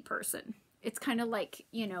RXP person. It's kind of like,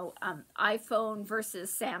 you know, iPhone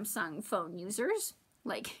versus Samsung phone users.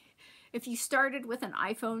 Like, if you started with an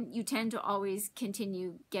iPhone, you tend to always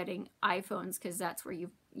continue getting iPhones because that's where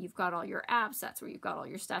you've got all your apps, that's where you've got all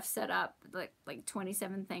your stuff set up, like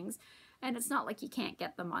 27 things. And it's not like you can't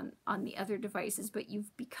get them on the other devices, but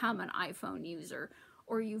you've become an iPhone user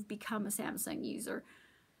or you've become a Samsung user.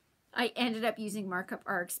 I ended up using Markup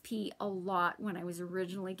RXP a lot when I was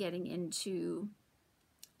originally getting into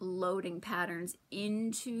loading patterns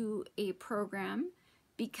into a program,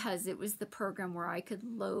 because it was the program where I could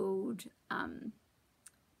load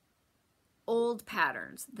old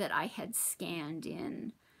patterns that I had scanned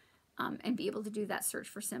in and be able to do that search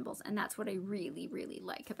for symbols. And that's what I really, really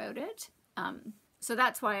like about it. So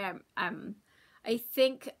that's why I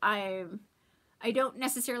don't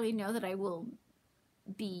necessarily know that I will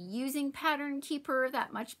be using Pattern Keeper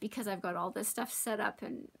that much, because I've got all this stuff set up,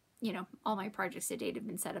 and you know, all my projects to date have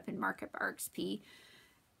been set up in Markup RXP,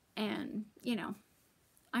 and you know,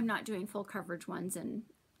 I'm not doing full coverage ones, and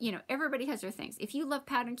you know, everybody has their things. If you love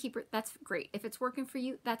Pattern Keeper, that's great. If it's working for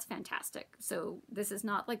you, that's fantastic. So this is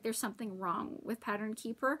not like there's something wrong with Pattern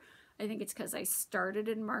Keeper. I think it's because I started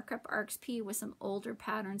in Markup RXP with some older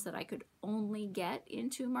patterns that I could only get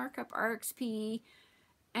into Markup RXP,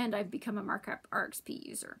 and I've become a Markup RXP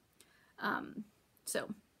user. So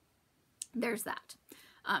there's that.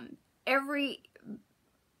 Every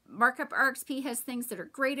Markup RXP has things that are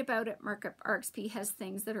great about it. Markup RXP has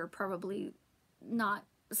things that are probably not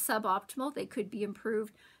suboptimal. They could be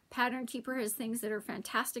improved. Pattern Keeper has things that are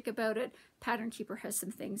fantastic about it. Pattern Keeper has some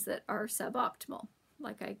things that are suboptimal.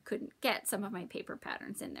 Like I couldn't get some of my paper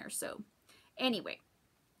patterns in there. So anyway,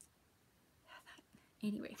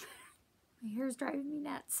 my hair's driving me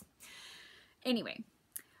nuts. Anyway,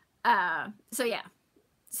 so yeah,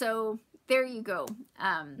 so there you go.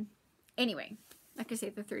 Anyway, like I say,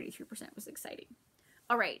 the 33% was exciting.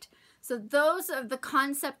 All right, so those are the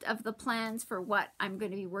concept of the plans for what I'm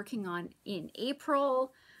going to be working on in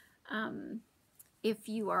April. If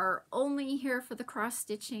you are only here for the cross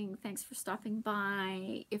stitching, thanks for stopping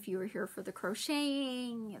by. If you are here for the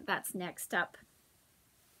crocheting, that's next up.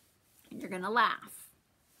 And you're going to laugh.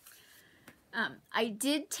 I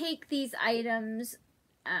did take these items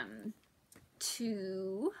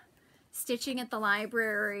to stitching at the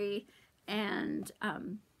library, and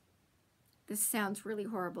this sounds really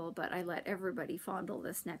horrible, but I let everybody fondle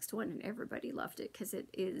this next one, and everybody loved it because it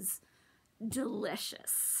is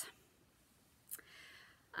delicious.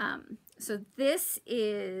 So this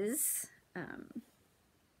is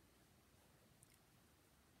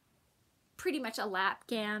pretty much a lap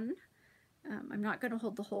gan. I'm not going to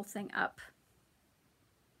hold the whole thing up.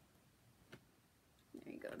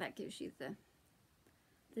 There you go. That gives you the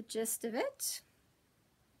gist of it.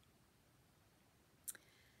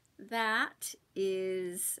 That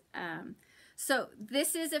is, so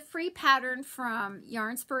this is a free pattern from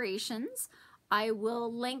Yarnspirations. I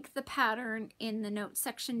will link the pattern in the notes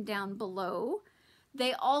section down below.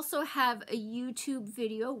 They also have a YouTube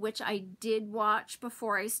video, which I did watch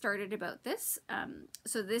before I started about this.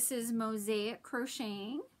 So this is mosaic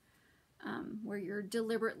crocheting, where you're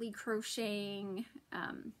deliberately crocheting,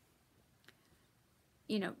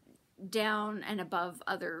 you know, down and above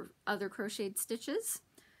other crocheted stitches.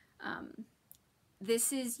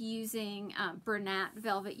 This is using Bernat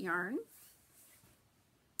Velvet yarn.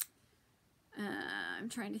 I'm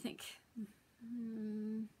trying to think.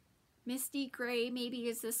 Misty Gray maybe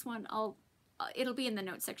is this one. It'll be in the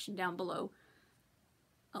notes section down below.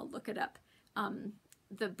 I'll look it up.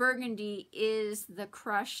 The Burgundy is the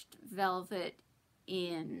crushed velvet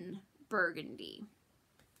in Burgundy.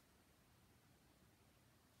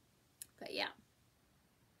 But yeah.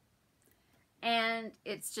 And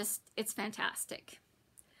it's fantastic.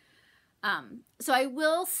 So I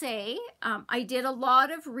will say, I did a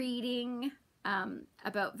lot of reading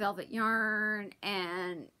about velvet yarn,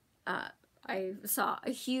 and I saw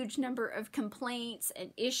a huge number of complaints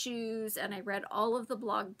and issues, and I read all of the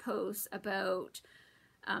blog posts about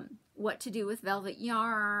what to do with velvet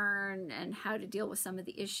yarn and how to deal with some of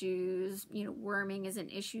the issues. You know, worming is an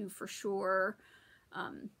issue for sure.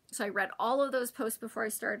 So I read all of those posts before I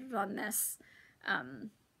started on this.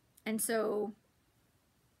 And so,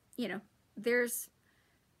 you know,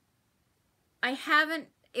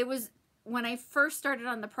 when I first started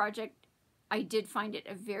on the project, I did find it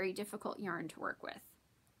a very difficult yarn to work with.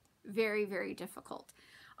 Very, very difficult.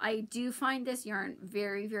 I do find this yarn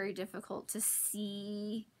very, very difficult to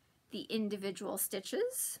see the individual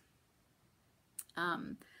stitches.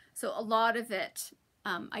 So a lot of it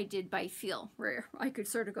I did by feel, where I could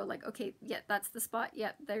sort of go like, okay, yeah, that's the spot.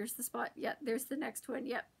 Yep, there's the spot. Yep, there's the next one.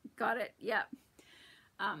 Yep, got it. Yep.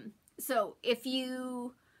 So if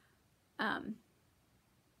you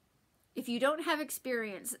don't have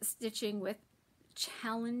experience stitching with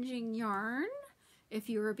challenging yarn, if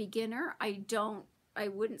you're a beginner, I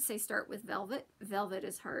wouldn't say start with velvet. Velvet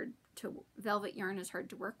yarn is hard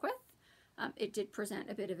to work with. It did present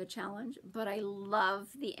a bit of a challenge, but I love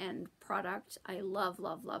the end product. I love,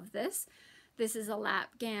 love, love this. This is a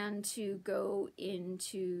lap gan to go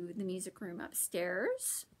into the music room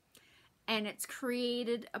upstairs, and it's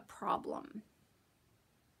created a problem.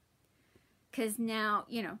 Because now,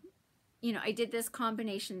 you know, I did this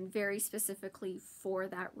combination very specifically for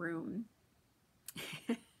that room.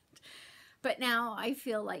 But now I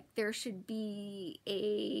feel like there should be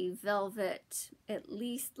a velvet, at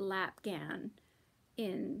least lap gan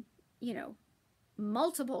in, you know,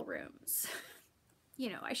 multiple rooms. You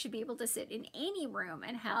know, I should be able to sit in any room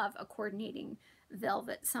and have a coordinating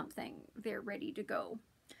velvet something there ready to go.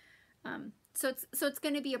 So it's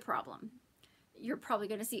going to be a problem. You're probably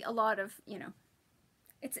going to see a lot of, you know,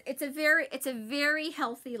 It's a very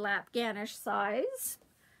healthy lap ganish size.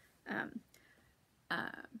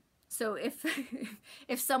 So if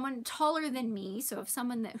if someone taller than me, so if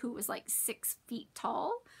someone who was like 6 feet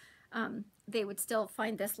tall, they would still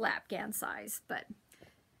find this lap gan size.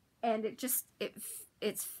 And it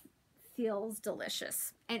feels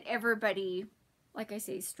delicious, and everybody, like I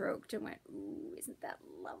say, stroked and went, "Ooh, isn't that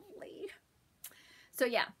lovely?" So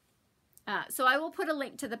yeah. So I will put a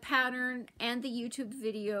link to the pattern and the YouTube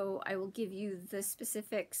video. I will give you the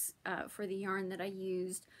specifics for the yarn that I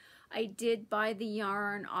used. I did buy the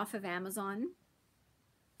yarn off of Amazon.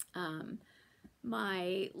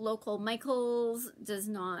 My local Michaels does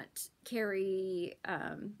not carry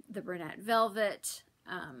the Bernat Velvet.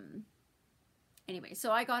 Anyway,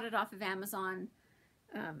 so I got it off of Amazon.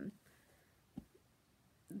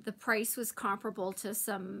 The price was comparable to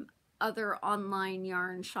some other online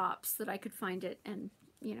yarn shops that I could find it, and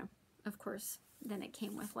you know, of course, then it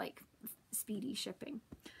came with like speedy shipping.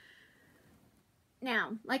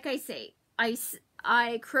 Now, like I say,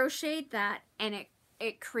 I crocheted that, and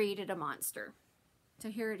it created a monster. So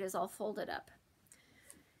here it is all folded up.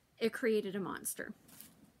 It created a monster.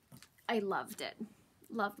 I loved it.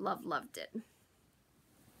 Loved it.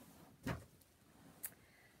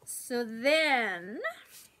 So then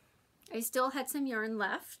I still had some yarn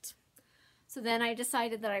left. So then I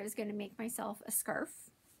decided that I was going to make myself a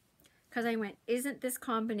scarf, because I went, isn't this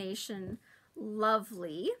combination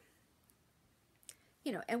lovely?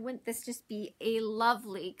 You know, and wouldn't this just be a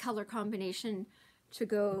lovely color combination to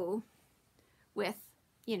go with,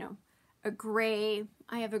 you know, a gray.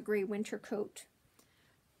 I have a gray winter coat.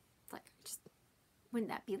 Like, just,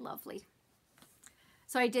 wouldn't that be lovely?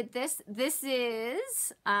 So I did this. This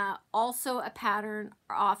is also a pattern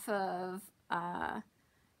off of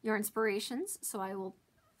Yarnspirations, so I will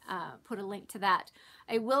put a link to that.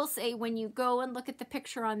 I will say, when you go and look at the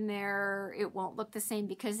picture on there, it won't look the same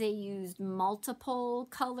because they used multiple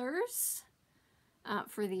colors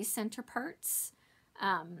for these center parts,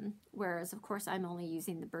 whereas of course I'm only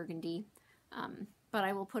using the burgundy, but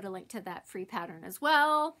I will put a link to that free pattern as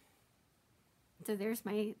well. So there's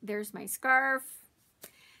my scarf,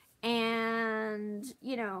 and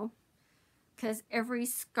you know, because every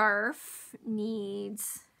scarf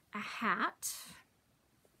needs a hat,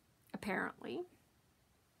 apparently.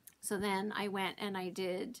 So then I went and I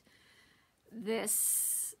did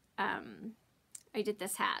this,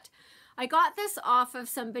 this hat. I got this off of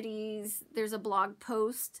somebody's, there's a blog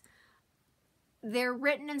post. Their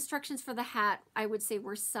written instructions for the hat, I would say,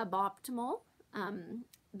 were suboptimal.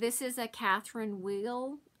 This is a Catherine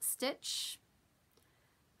wheel stitch.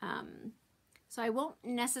 So I won't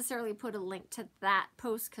necessarily put a link to that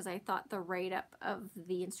post because I thought the write-up of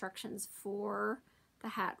the instructions for the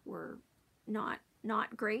hat were not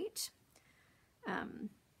great.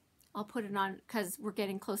 I'll put it on because we're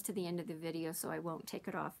getting close to the end of the video, so I won't take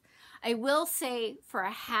it off. I will say, for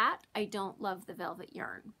a hat, I don't love the velvet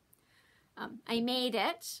yarn. I made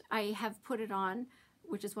it. I have put it on,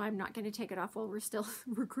 which is why I'm not going to take it off while we're still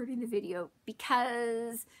recording the video,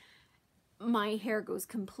 because my hair goes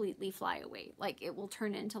completely fly away. Like, it will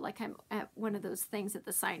turn into like I'm at one of those things at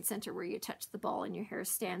the science center where you touch the ball and your hair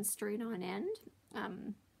stands straight on end.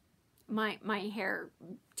 My hair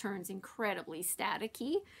turns incredibly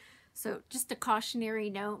staticky. So just a cautionary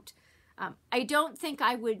note. I don't think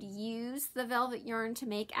I would use the velvet yarn to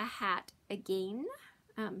make a hat again.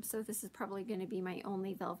 So this is probably going to be my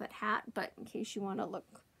only velvet hat, but in case you want to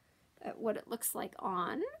look at what it looks like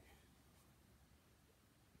on.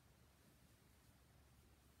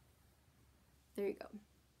 There you go.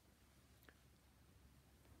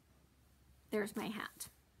 There's my hat.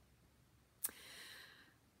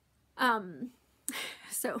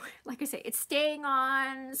 So like I say, it's staying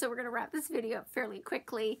on, so we're going to wrap this video up fairly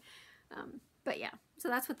quickly. But yeah, so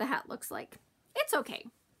that's what the hat looks like. It's okay.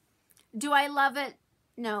 Do I love it?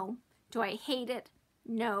 No. Do I hate it?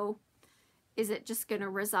 No. Is it just going to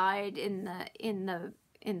reside in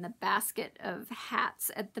the basket of hats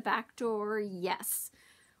at the back door? Yes.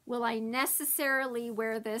 Will I necessarily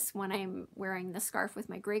wear this when I'm wearing the scarf with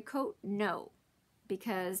my gray coat? No,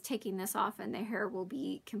 because taking this off and the hair will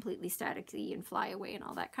be completely staticky and fly away and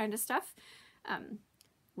all that kind of stuff.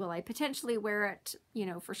 Will I potentially wear it, you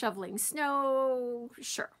know, for shoveling snow?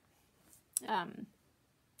 Sure.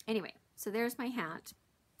 Anyway, so there's my hat.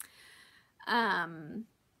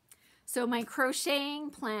 So my crocheting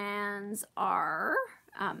plans are,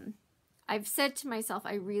 I've said to myself,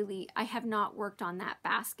 I have not worked on that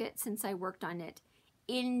basket since I worked on it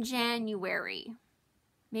in January,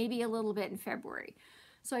 maybe a little bit in February.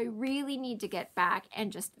 So I really need to get back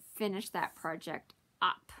and just finish that project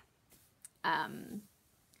up.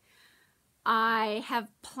 I have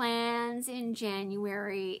plans in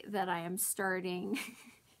January that I am starting.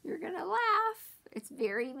 You're gonna laugh. It's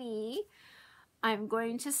very me. I'm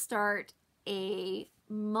going to start a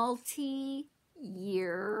multi-year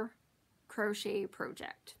crochet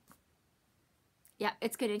project. Yeah,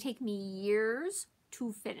 it's going to take me years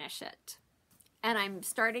to finish it. And I'm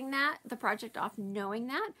starting the project off knowing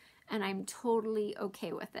that, and I'm totally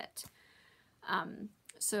okay with it.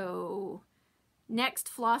 So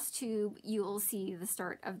next Flosstube, you will see the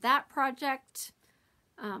start of that project.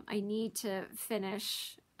 I need to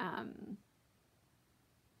finish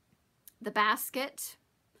the basket,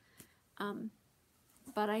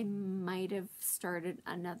 but I might have started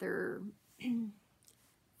another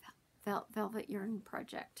velvet yarn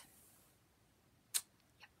project.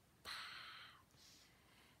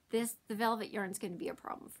 Yep. The velvet yarn is going to be a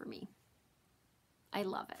problem for me. I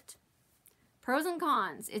love it. Pros and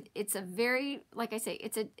cons. It's a very, like I say,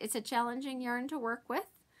 it's a challenging yarn to work with,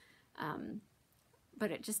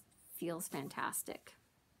 but it just feels fantastic.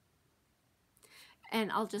 And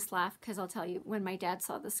I'll just laugh because I'll tell you, when my dad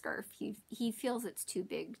saw the scarf, he feels it's too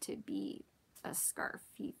big to be a scarf.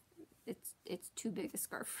 It's too big a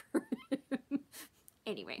scarf for him.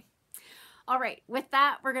 Anyway, all right, with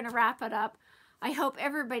that, we're going to wrap it up. I hope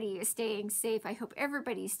everybody is staying safe. I hope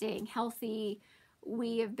everybody's staying healthy.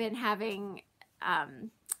 We have been having,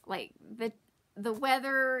 like, the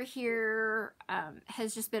weather here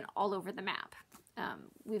has just been all over the map.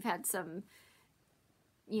 We've had some,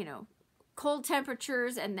 you know, cold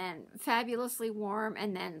temperatures, and then fabulously warm,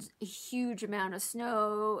 and then a huge amount of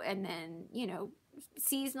snow, and then, you know,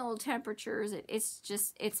 seasonal temperatures.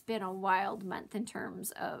 It's been a wild month in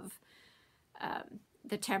terms of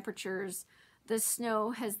the temperatures. The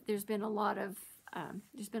snow there's been a lot of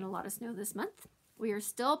snow this month. We are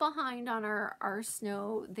still behind on our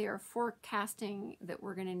snow. They are forecasting that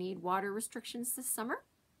we're going to need water restrictions this summer.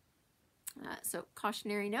 So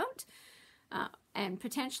cautionary note. And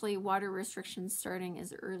potentially water restrictions starting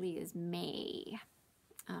as early as May,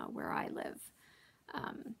 where I live.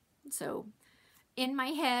 So in my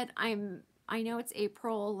head, I know it's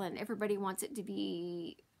April and everybody wants it to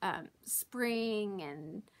be spring,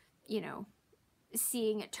 and, you know,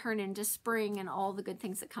 seeing it turn into spring and all the good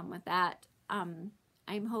things that come with that. I'm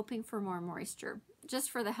hoping for more moisture,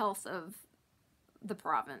 just for the health of the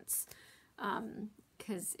province.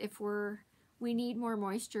 Because if we need more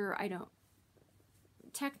moisture,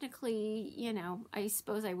 technically, you know, I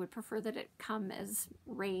suppose I would prefer that it come as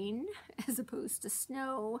rain as opposed to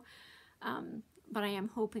snow. But I am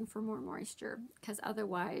hoping for more moisture, because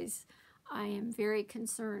otherwise I am very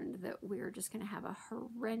concerned that we're just going to have a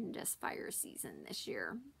horrendous fire season this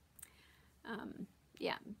year.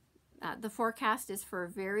 Yeah, the forecast is for a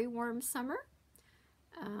very warm summer.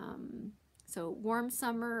 So warm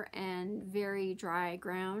summer and very dry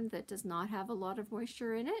ground that does not have a lot of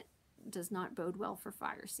moisture in it does not bode well for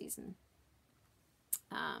fire season.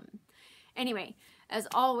 Anyway, as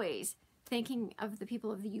always, thinking of the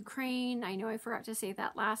people of the Ukraine. I know I forgot to say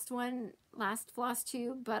that last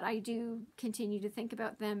Flosstube, but I do continue to think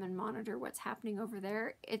about them and monitor what's happening over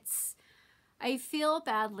there. I feel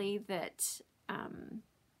badly that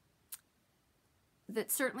that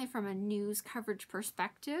certainly from a news coverage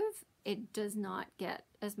perspective, it does not get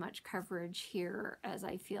as much coverage here as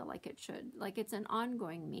I feel like it should. Like, it's an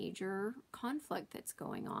ongoing major conflict that's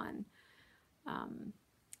going on.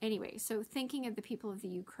 Anyway, so thinking of the people of the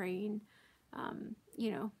Ukraine,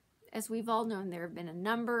 you know, as we've all known, there have been a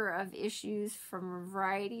number of issues from a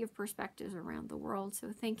variety of perspectives around the world.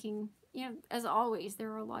 So thinking, you know, as always,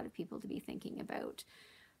 there are a lot of people to be thinking about.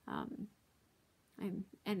 And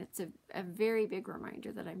it's a very big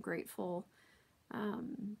reminder that I'm grateful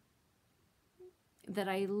that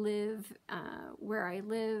I live where I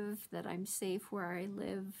live, that I'm safe where I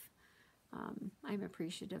live. I'm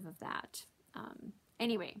appreciative of that.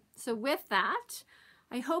 Anyway, so with that,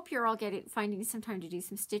 I hope you're all finding some time to do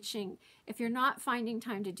some stitching. If you're not finding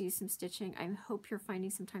time to do some stitching, I hope you're finding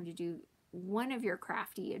some time to do one of your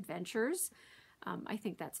crafty adventures. I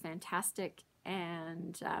think that's fantastic.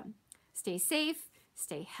 And stay safe,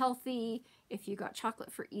 stay healthy. If you got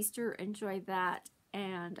chocolate for Easter, enjoy that.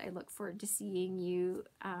 And I look forward to seeing you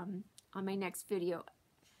on my next video.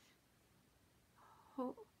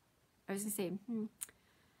 Oh, I was going to say,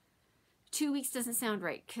 2 weeks doesn't sound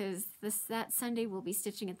right, because that Sunday we'll be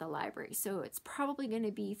stitching at the library. So it's probably going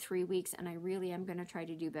to be 3 weeks, and I really am going to try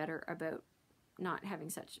to do better about not having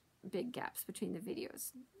such big gaps between the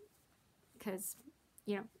videos. Because,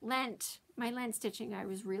 you know, my Lent stitching, I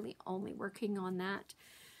was really only working on that.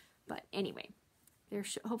 But anyway, there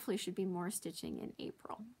hopefully should be more stitching in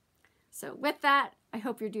April. So with that, I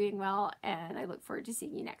hope you're doing well, and I look forward to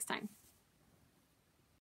seeing you next time.